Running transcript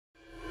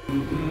Hello,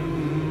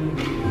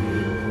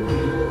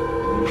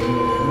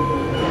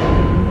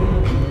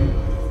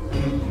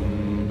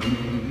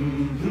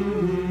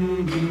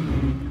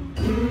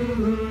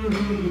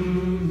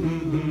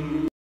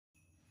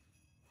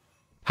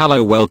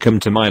 welcome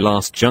to my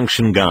last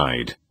junction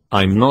guide.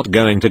 I'm not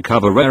going to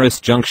cover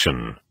rarest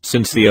junction,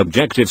 since the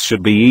objectives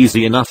should be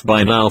easy enough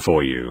by now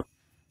for you.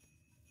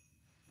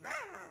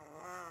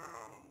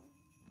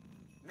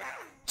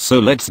 So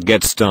let's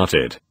get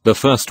started. The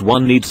first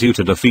one needs you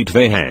to defeat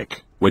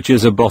Vahek, which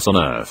is a boss on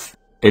Earth.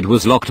 It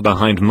was locked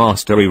behind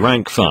Mastery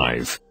rank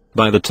 5.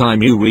 By the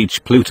time you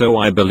reach Pluto,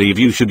 I believe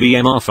you should be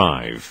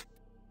MR5.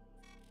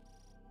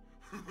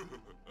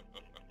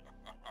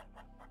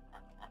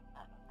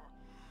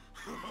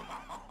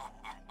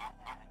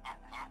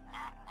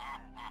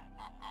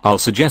 I'll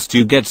suggest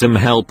you get some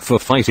help for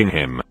fighting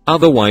him,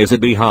 otherwise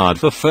it'd be hard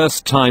for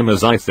first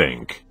timers, I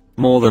think.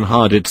 More than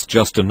hard, it's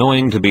just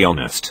annoying, to be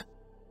honest.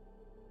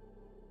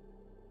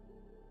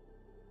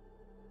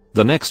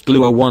 The next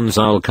lure ones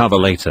I'll cover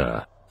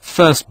later.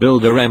 First,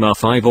 build a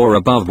MR5 or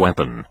above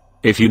weapon.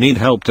 If you need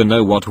help to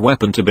know what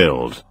weapon to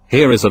build,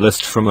 here is a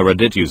list from a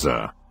Reddit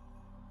user.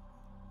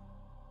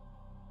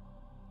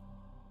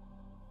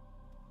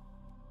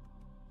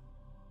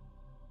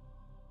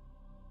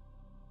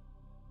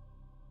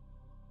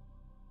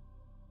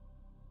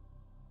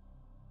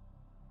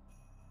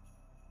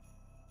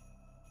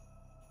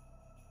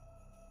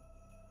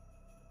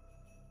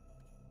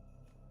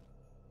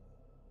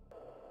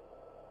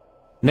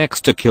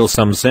 Next, to kill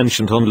some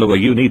sentient on lure,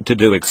 you need to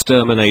do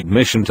exterminate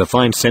mission to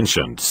find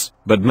sentients,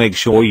 but make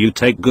sure you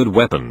take good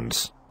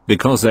weapons,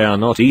 because they are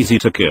not easy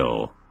to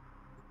kill.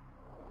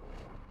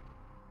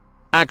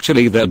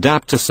 Actually, they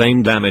adapt to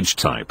same damage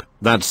type,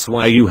 that's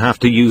why you have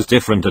to use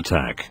different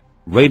attack.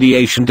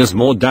 Radiation does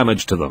more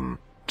damage to them.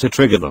 To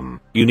trigger them,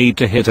 you need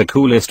to hit a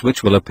coolest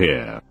which will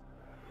appear.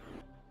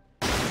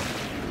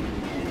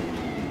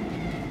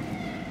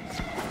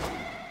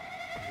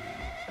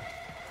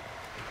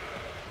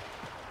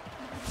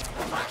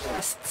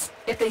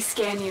 If they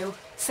scan you,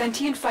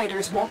 sentient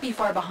fighters won't be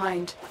far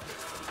behind.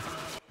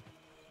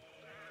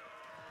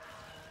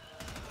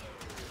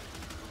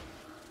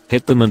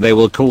 Hit them and they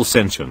will call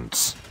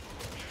sentients.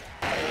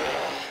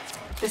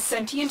 The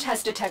sentient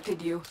has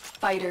detected you.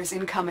 Fighters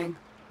incoming.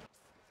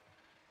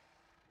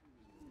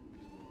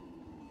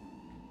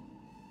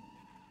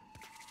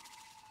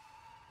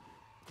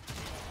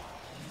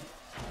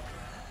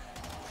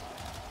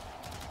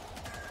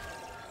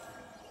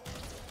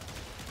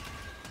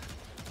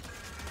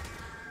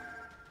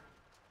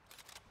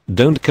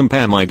 Don't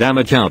compare my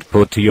damage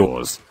output to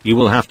yours. You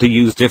will have to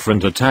use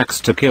different attacks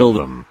to kill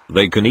them.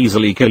 They can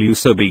easily kill you,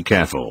 so be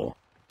careful.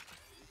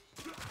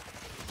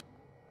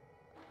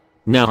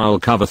 Now I'll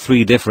cover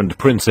 3 different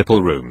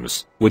principal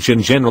rooms, which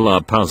in general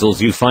are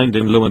puzzles you find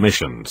in lure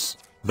missions.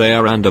 They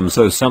are random,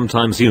 so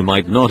sometimes you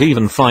might not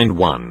even find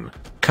one.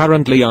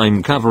 Currently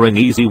I'm covering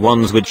easy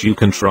ones which you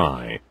can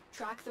try.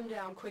 Track them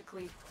down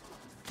quickly.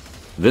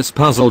 This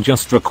puzzle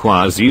just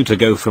requires you to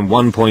go from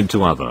one point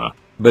to other.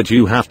 But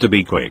you have to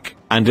be quick,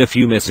 and if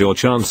you miss your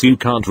chance you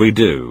can't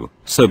redo,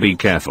 so be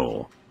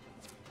careful.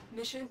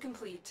 Mission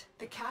complete.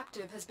 The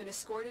captive has been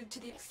escorted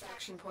to the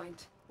extraction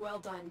point. Well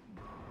done.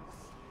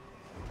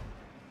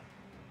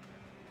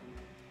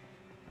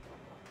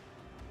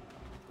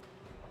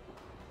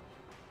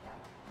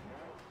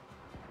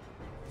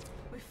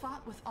 We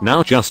fought with all.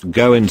 Now just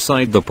go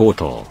inside the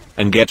portal,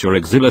 and get your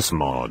Exilus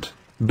mod.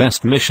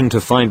 Best mission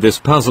to find this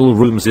puzzle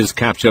rooms is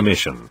capture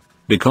mission.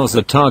 Because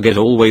the target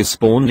always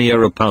spawn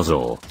near a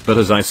puzzle, but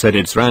as I said,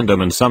 it's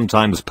random and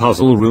sometimes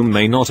puzzle room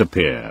may not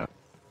appear.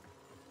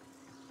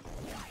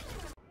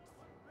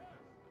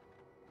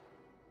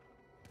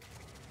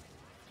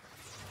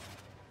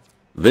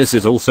 This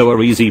is also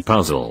a easy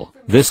puzzle.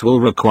 This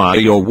will require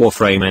your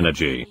Warframe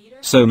energy,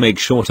 so make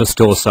sure to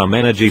store some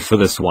energy for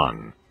this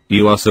one.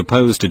 You are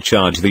supposed to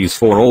charge these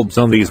 4 orbs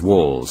on these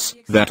walls,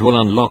 that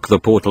will unlock the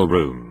portal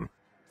room.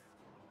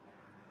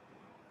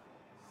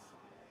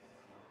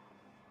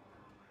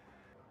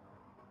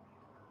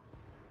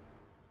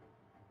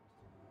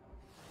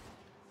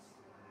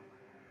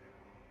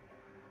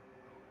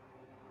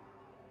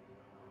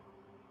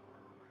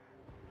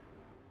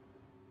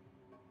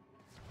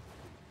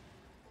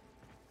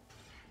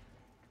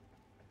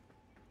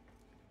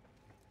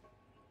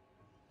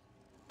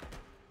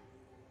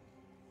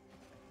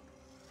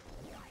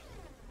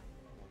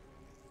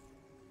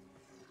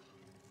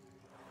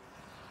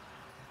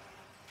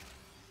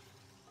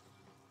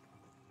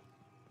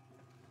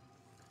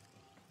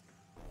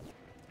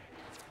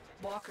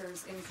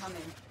 Walkers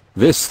incoming.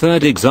 This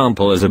third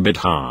example is a bit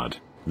hard.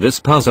 This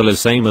puzzle is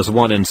same as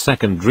one in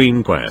second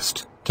Dream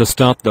Quest. To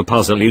start the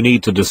puzzle you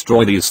need to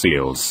destroy these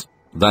seals.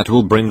 That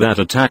will bring that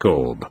attack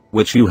orb,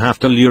 which you have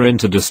to lure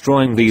into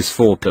destroying these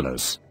 4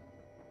 pillars.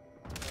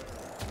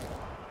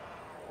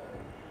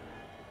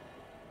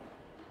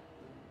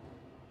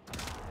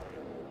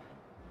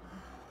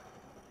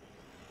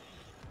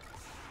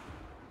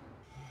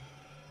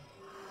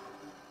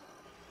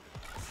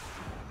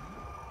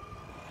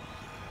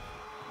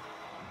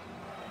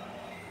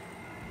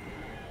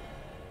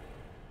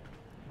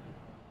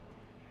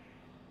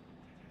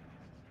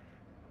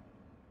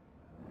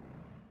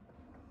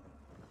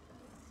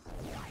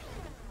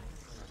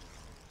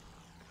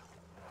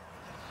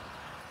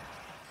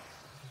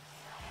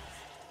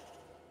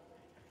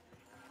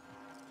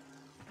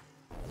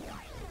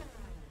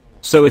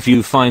 So if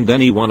you find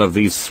any one of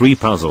these 3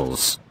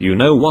 puzzles, you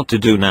know what to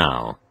do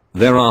now.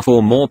 There are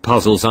 4 more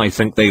puzzles. I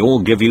think they all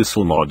give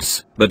useful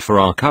mods, but for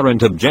our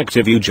current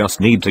objective you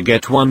just need to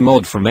get 1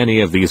 mod from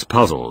any of these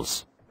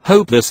puzzles.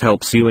 Hope this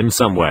helps you in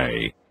some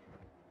way.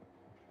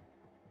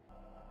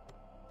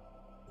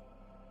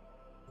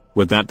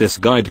 With that, this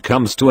guide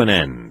comes to an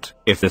end.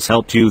 If this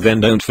helped you,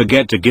 then don't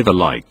forget to give a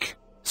like.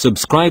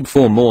 Subscribe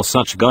for more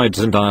such guides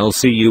and I'll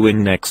see you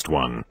in next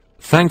one.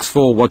 Thanks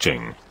for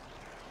watching.